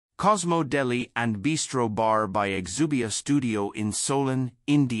Cosmo Deli and Bistro Bar by Exubia Studio in Solan,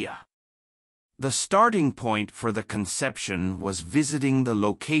 India. The starting point for the conception was visiting the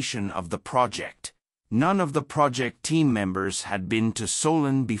location of the project. None of the project team members had been to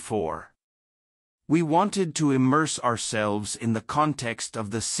Solan before. We wanted to immerse ourselves in the context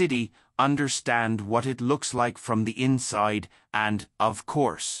of the city, understand what it looks like from the inside, and, of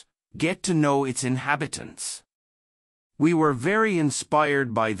course, get to know its inhabitants. We were very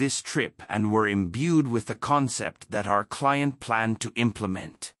inspired by this trip and were imbued with the concept that our client planned to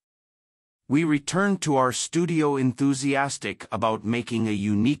implement. We returned to our studio enthusiastic about making a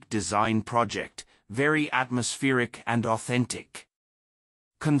unique design project, very atmospheric and authentic.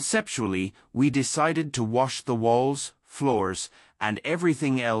 Conceptually, we decided to wash the walls, floors, and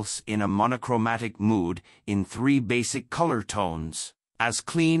everything else in a monochromatic mood in 3 basic color tones, as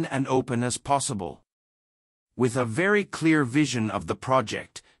clean and open as possible. With a very clear vision of the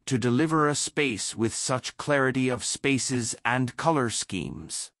project, to deliver a space with such clarity of spaces and color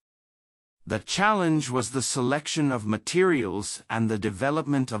schemes. The challenge was the selection of materials and the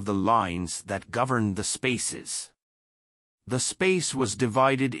development of the lines that governed the spaces. The space was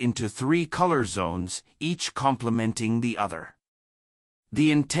divided into 3 color zones, each complementing the other.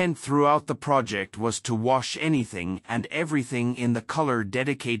 The intent throughout the project was to wash anything and everything in the color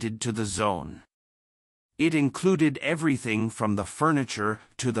dedicated to the zone. It included everything from the furniture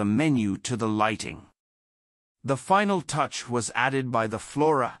to the menu to the lighting. The final touch was added by the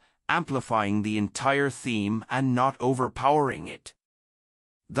flora, amplifying the entire theme and not overpowering it.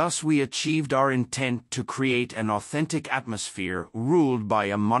 Thus we achieved our intent to create an authentic atmosphere ruled by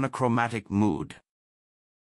a monochromatic mood.